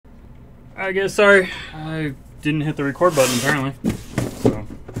I guess, sorry. I didn't hit the record button, apparently. So,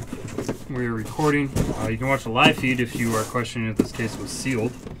 we are recording. You can watch the live feed if you are questioning if this case was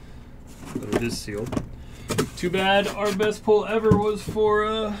sealed. But it is sealed. Too bad our best pull ever was for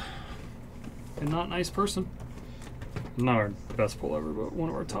a not nice person. Not our best pull ever, but one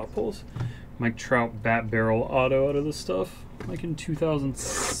of our top pulls. Mike Trout bat barrel auto out of this stuff. Like in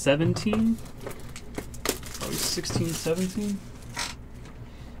 2017? Probably 16, 17?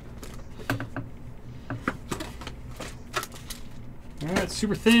 Alright,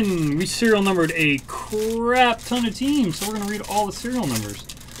 super thin. We serial numbered a crap ton of teams, so we're going to read all the serial numbers.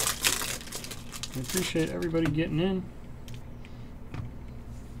 I appreciate everybody getting in.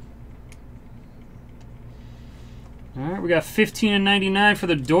 Alright, we got 15 and 99 for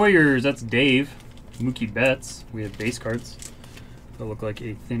the Doyers. That's Dave. Mookie Betts. We have base cards that look like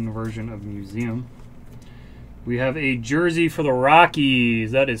a thin version of Museum. We have a jersey for the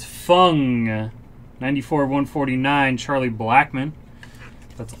Rockies. That is Fung. 94 of 149, Charlie Blackmon.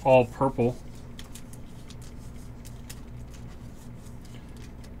 That's all purple.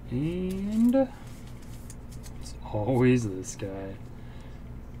 And it's always this guy.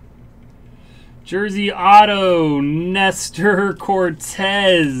 Jersey auto, Nestor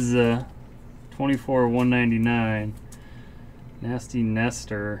Cortez. 24 of 199. Nasty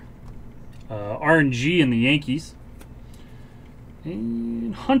Nestor. RNG in the Yankees.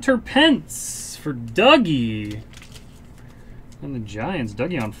 And Hunter Pence for Dougie. And the Giants.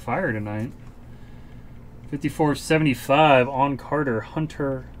 Dougie on fire tonight. 54 of 75 on Carter.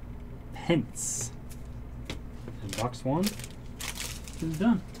 Hunter Pence. And box one is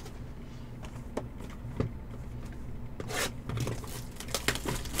done.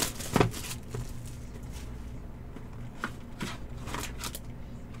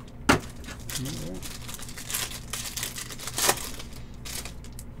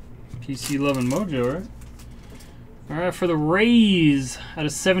 PC loving Mojo, right? Alright, for the Rays, out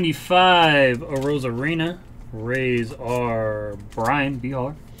of 75, a Rosarena. Rays are Brian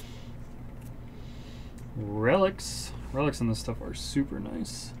Behaler. Relics. Relics on this stuff are super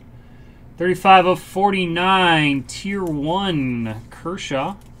nice. 35 of 49, Tier 1,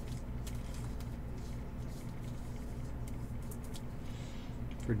 Kershaw.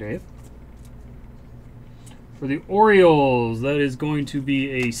 For Dave. For the Orioles, that is going to be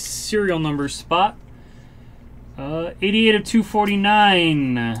a serial number spot. 88 of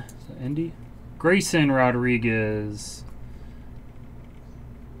 249. Is that Indy? Grayson Rodriguez.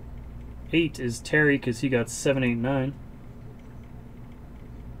 8 is Terry because he got 789.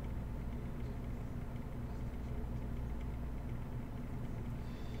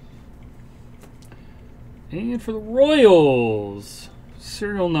 And for the Royals,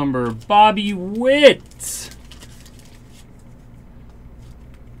 serial number Bobby Witt.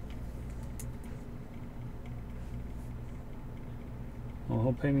 Well,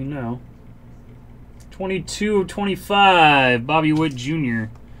 he'll pay me now. 22 of 25, Bobby Witt Jr.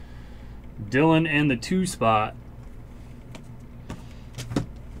 Dylan and the 2 spot.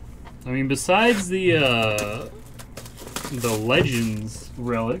 I mean, besides the Legends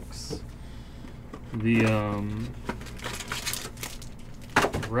relics, the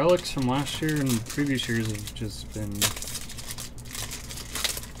relics from last year and previous years have just been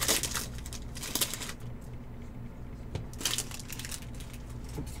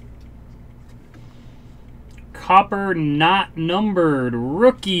copper not numbered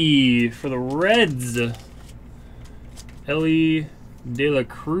rookie for the Reds. Ellie De La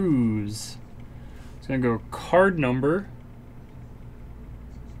Cruz. It's gonna go card number.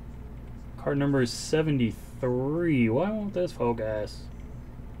 Card number is 73. Why won't this focus?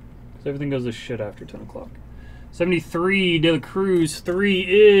 Because everything goes to shit after 10 o'clock. 73 De La Cruz. 3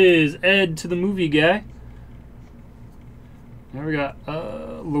 is Ed to the movie guy. Now we got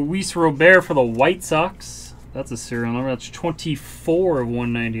Luis Robert for the White Sox. That's a serial number. That's 24 of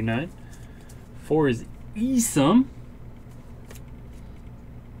 199. 4 is Esom.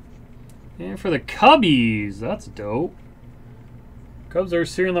 And for the Cubbies, that's dope. Cubs are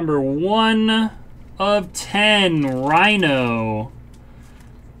serial number 1 of 10. Rhino.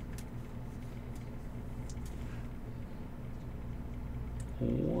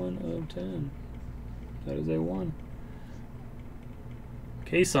 One of 10. That is a 1.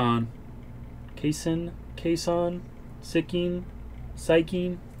 Kason. Kason. Kason, Sicking,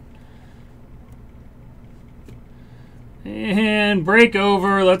 Syking. And break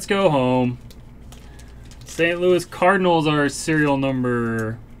over. Let's go home. St. Louis Cardinals are serial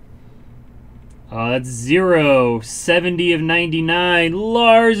number. That's 0. 70 of 99.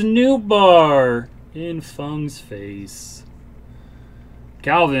 Lars Nootbaar in Fung's face.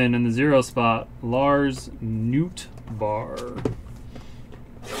 Calvin in the 0 spot. Lars Nootbaar.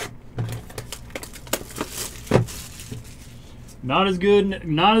 Not as good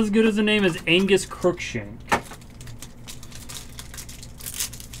as the name as Angus Crookshank.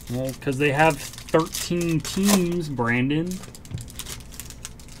 Well, because they have 13 teams, Brandon.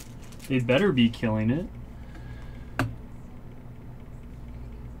 They better be killing it.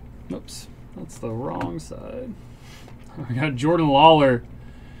 Oops, that's the wrong side. We got Jordan Lawler.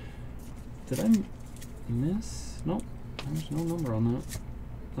 Did I miss? Nope, there's no number on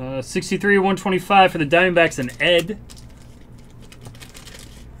that. 63-125 for the Diamondbacks and Ed.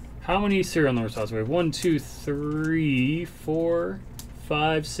 How many serial numbers do we have? 1, 2, 3, 4,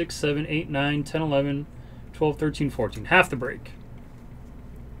 5, 6, 7, 8, 9, 10, 11, 12, 13, 14. Half the break.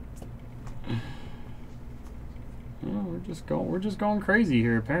 Oh, we're just going crazy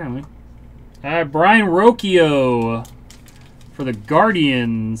here, apparently. All right, Brian Rocchio for the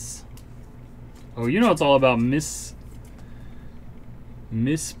Guardians. Oh, you know it's all about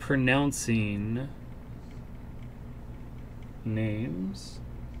mispronouncing names.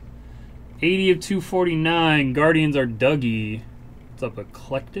 80 of 249. Guardians are Dougie. What's up,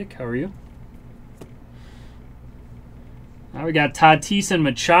 Eclectic? How are you? Now we got Tatis and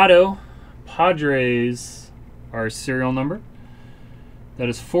Machado. Padres, our serial number. That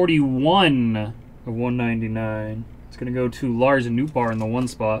is 41 of 199. It's going to go to Lars Nootbaar in the 1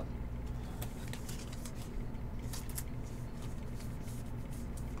 spot.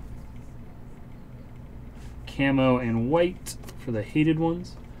 Camo and white for the hated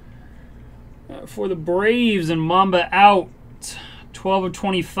ones. For the Braves and Mamba out. 12 of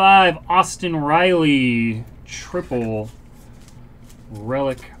 25. Austin Riley. Triple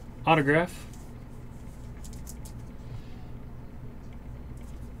relic autograph.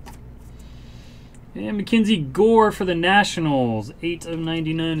 And Mackenzie Gore for the Nationals. 8 of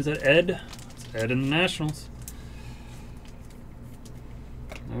 99. Is that Ed? That's Ed in the Nationals.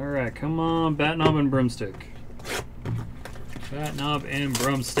 Alright, come on. Bat knob and broomstick. Bat knob and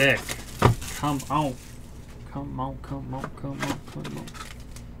broomstick. Come on. Come on, come on, come on, come on.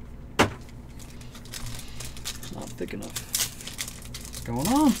 Not thick enough. What's going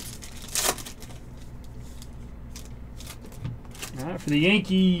on? Alright, for the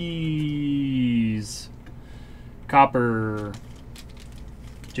Yankees. Copper.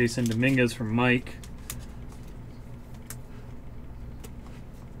 Jason Dominguez from Mike.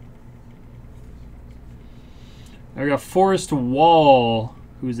 I got Forrest Wall,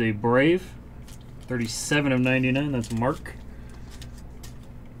 who's a Brave. 37 of 99, that's Mark.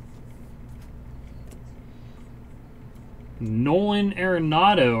 Nolan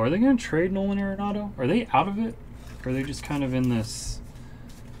Arenado. Are they going to trade Nolan Arenado? Are they out of it? Or are they just kind of in this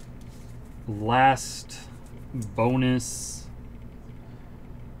last bonus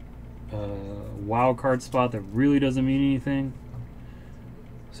wild card spot that really doesn't mean anything?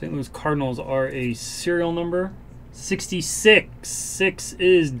 St. Louis Cardinals are a serial number. 66. 6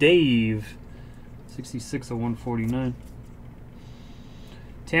 is Dave. 66 of 149.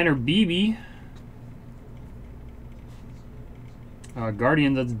 Tanner Beebe.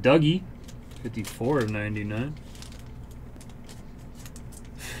 Guardians, that's Dougie. 54 of 99.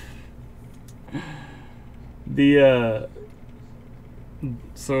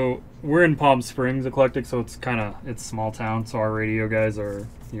 So we're in Palm Springs, Eclectic, so it's small town, so our radio guys are,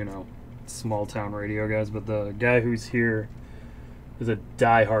 you know, small town radio guys, but the guy who's here is a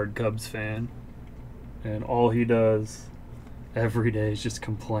diehard Cubs fan, and all he does every day is just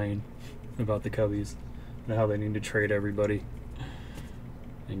complain about the Cubbies and how they need to trade everybody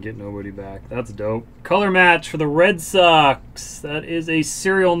and get nobody back. That's dope. Color match for the Red Sox. That is a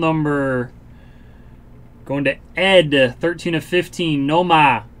serial number. Going to Ed, 13 of 15.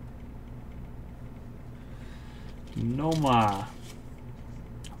 Noma. Noma.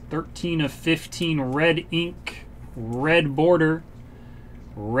 13 of 15. Red ink. Red border.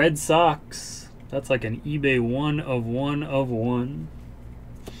 Red Sox. That's like an eBay 1 of 1 of 1.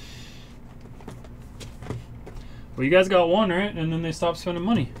 Well, you guys got one, right? And then they stopped spending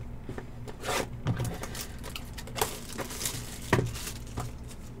money.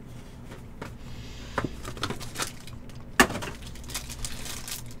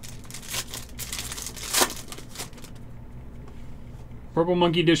 Purple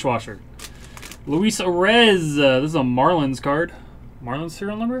Monkey Dishwasher. Luis Arez. This is a Marlins card. Marlins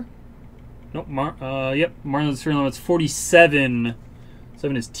serial number? Nope. Yep. Marlins serial number. It's 47.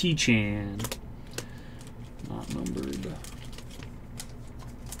 7 is T-Chan. Not numbered.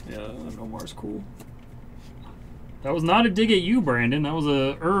 Yeah, Nomar's cool. That was not a dig at you, Brandon. That was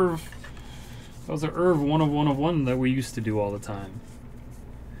a Irv. That was a Irv 1 of 1 of 1 that we used to do all the time.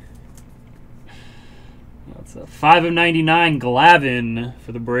 It's a 5 of 99 Glavin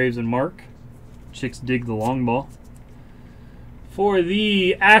for the Braves and Mark. Chicks dig the long ball. For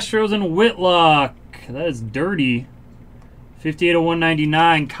the Astros and Whitlock, that is dirty. 58 of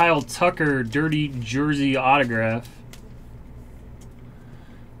 199 Kyle Tucker, dirty jersey autograph.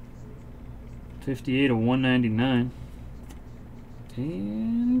 58 of 199.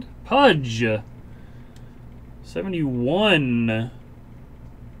 And Pudge. 71.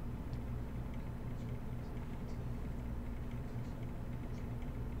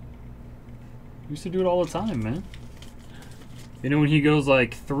 Used to do it all the time, man. You know when he goes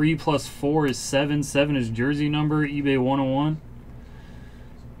like 3 + 4 is 7, 7 is jersey number, eBay 101?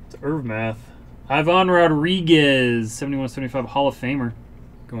 It's Irv math. Ivan Rodriguez, 71-75 Hall of Famer.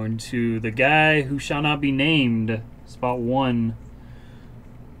 Going to the guy who shall not be named. Spot 1.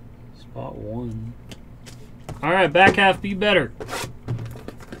 Spot 1. Alright, back half, be better.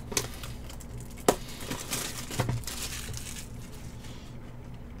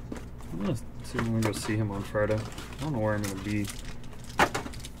 I'm going to go see him on Friday. I don't know where I'm going to be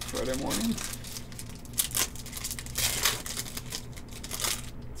Friday morning.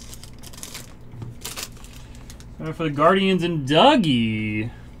 For the Guardians and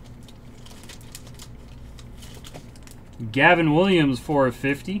Dougie. Gavin Williams, 4 of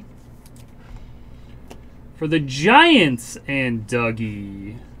 50. For the Giants and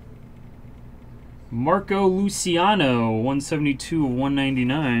Dougie. Marco Luciano, 172 of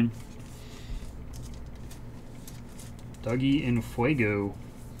 199. Dougie in Fuego.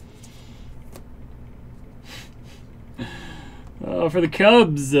 For the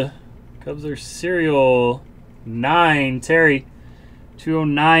Cubs. Cubs are serial 9. Terry.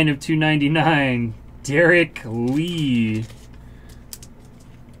 209 of 299. Derek Lee.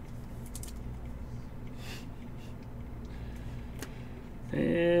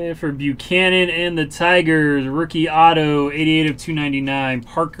 And for Buchanan and the Tigers, rookie auto, 88 of 299.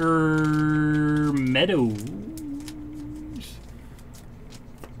 Parker Meadows.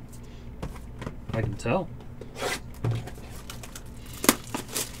 I can tell.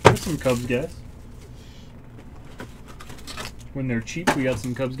 There's some Cubs guys. When they're cheap, we got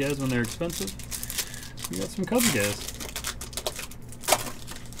some Cubs guys. When they're expensive, we got some Cubs guys.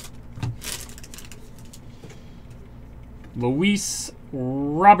 Luis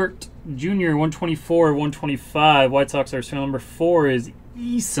Robert Jr., 124 of 125. White Sox are serial number 4 is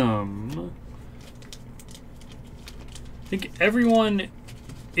Esom. I think everyone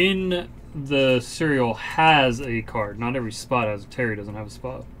in the serial has a card. Not every spot has. Terry doesn't have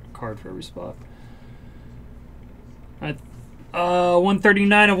a card for every spot.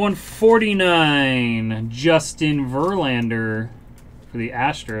 139 of 149. Justin Verlander for the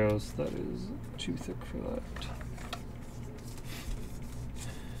Astros. That is too thick for that.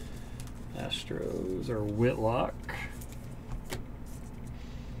 Astros are Whitlock.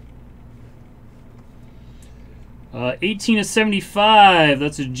 Uh, 18 of 75.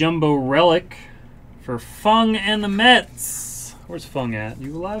 That's a jumbo relic for Fung and the Mets. Where's Fung at?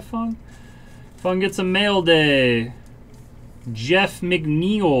 You alive, Fung? Fung gets a mail day. Jeff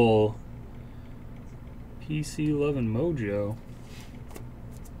McNeil. PC 11 Mojo.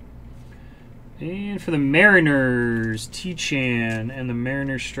 And for the Mariners, T-Chan and the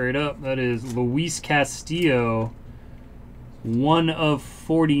Mariners straight up. That is Luis Castillo. 1 of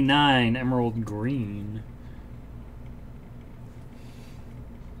 49, Emerald Green.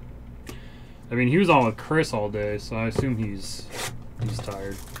 I mean, he was on with Chris all day, so I assume he's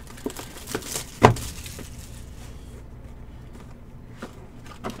tired.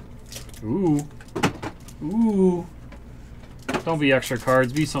 Ooh. Ooh. Don't be extra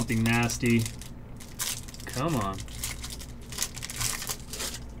cards. Be something nasty. Come on.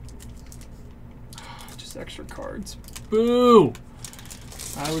 Just extra cards. Boo!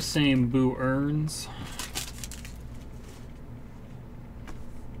 I was saying boo earns.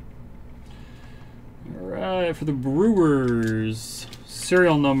 Alright, for the Brewers.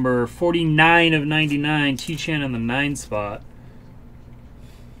 Serial number 49 of 99. T-Chan in the 9 spot.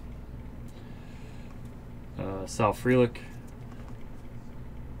 Sal Frelick.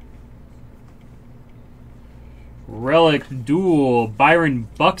 Relic duel. Byron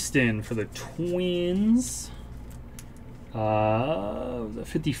Buxton for the Twins.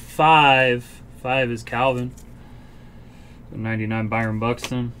 55. 5 is Calvin. 99 Byron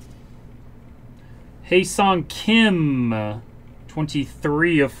Buxton. Hae-Sung Kim.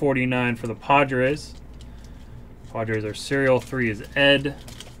 23 of 49 for the Padres. Padres are serial. 3 is Ed.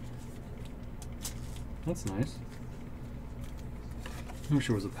 That's nice. I wish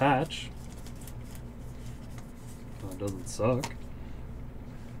it was a patch. Well, it doesn't suck.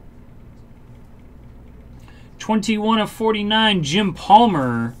 21 of 49, Jim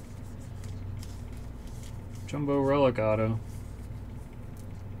Palmer. Jumbo relic auto.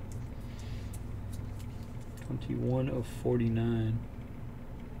 21 of 49.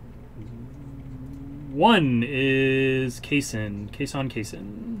 One is Kaysen.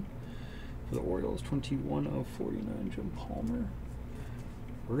 Kaysen. For the Orioles. 21 of 49, Jim Palmer.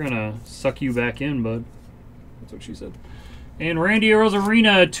 We're going to suck you back in, bud. That's what she said. And Randy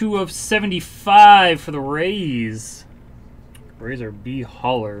Arozarena, 2 of 75 for the Rays. Rays are B.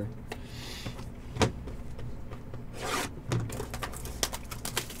 Holler.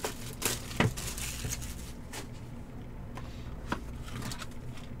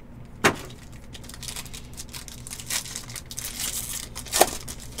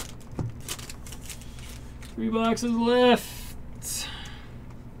 Three boxes left.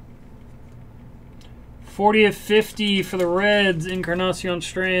 40 of 50 for the Reds. Encarnacion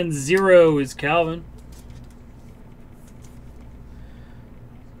Strand. 0 is Calvin.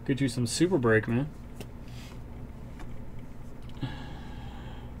 Get you some super break, man.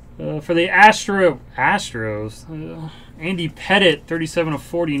 For the Astros, Andy Pettit, 37 of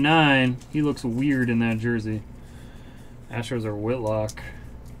 49. He looks weird in that jersey. Astros are Whitlock.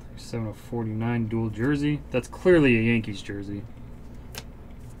 37 of 49 dual jersey. That's clearly a Yankees jersey.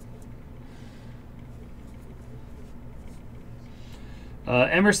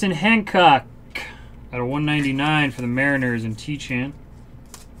 Emerson Hancock out of 199 for the Mariners and T-Chan.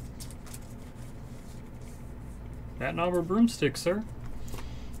 That knobber broomstick, sir.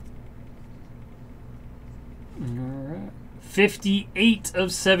 Alright. 58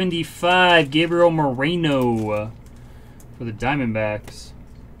 of 75, Gabriel Moreno for the Diamondbacks.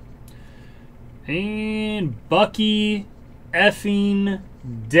 And Bucky effing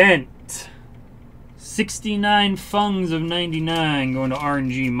Dent. 69 fungs of 99 going to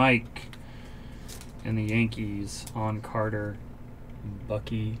RNG Mike. And the Yankees on Carter.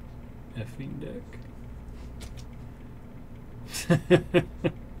 Bucky effing Deck.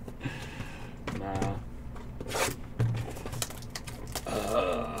 Nah.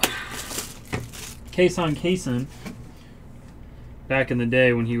 Kaysen. Back in the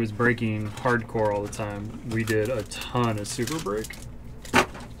day when he was breaking hardcore all the time, we did a ton of super break.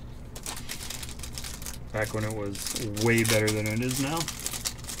 Back when it was way better than it is now.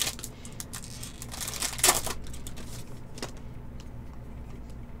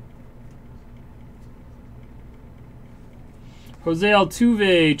 Jose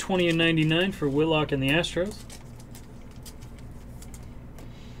Altuve, 20 and 99 for Whitlock and the Astros.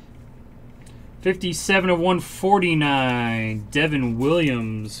 57 of 149, Devin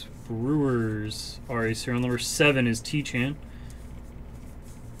Williams, Brewers. RA serial number 7 is T-Chan.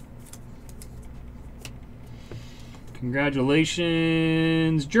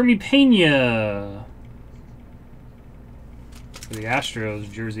 Congratulations, Jeremy Pena for the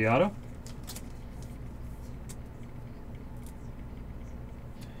Astros jersey auto.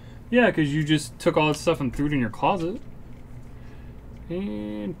 Yeah, because you just took all that stuff and threw it in your closet.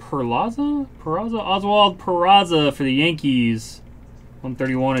 And Oswald Peraza for the Yankees.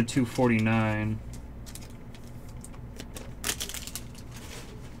 131 and 249.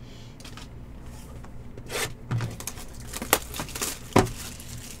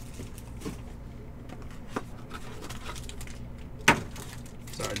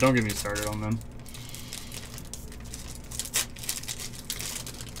 Sorry, don't get me started on them.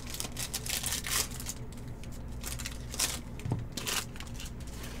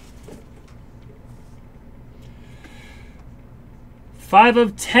 Five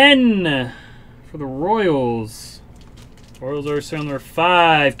of 10 for the Royals. Royals are serial number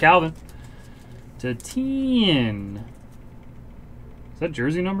 5. Calvin to 10. Is that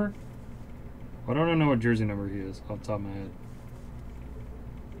jersey number? Why don't I know what jersey number he is off the top of my head?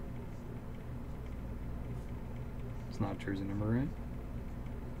 It's not jersey number, right?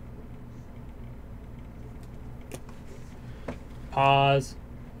 Pause.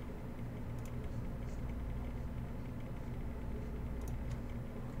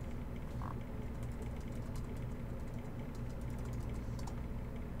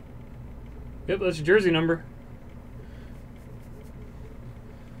 Yep, that's your jersey number.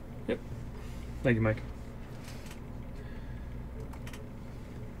 Yep. Thank you, Mike.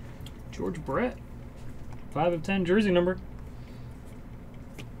 George Brett. 5 of 10 jersey number.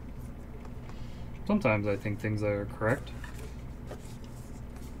 Sometimes I think things are correct.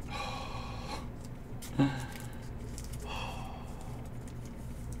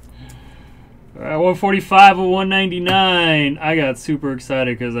 Alright, 145 of 199. I got super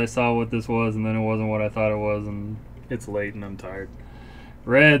excited because I saw what this was and then it wasn't what I thought it was, and it's late and I'm tired.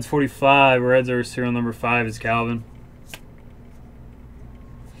 Reds 45. Reds are serial number 5 is Calvin.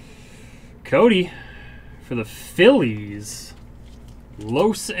 Cody for the Phillies.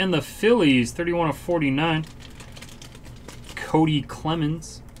 Los and the Phillies, 31 of 49. Cody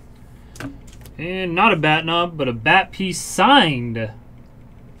Clemens. And not a bat nub, but a bat piece signed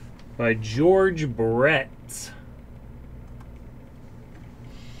by George Brett.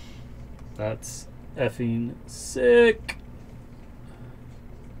 That's effing sick.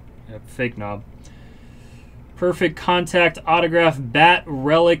 Yep, fake knob. Perfect contact autograph bat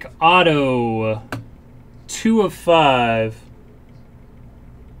relic auto. 2 of 5.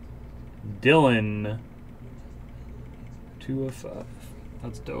 Dylan. 2 of 5.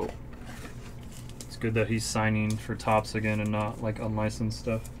 That's dope. It's good that he's signing for Topps again and not like unlicensed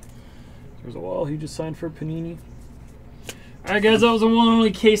stuff. There's a while he just signed for Panini. Alright guys, that was the one and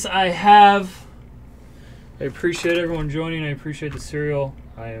only case I have. I appreciate everyone joining. I appreciate the cereal.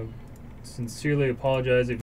 I sincerely apologize if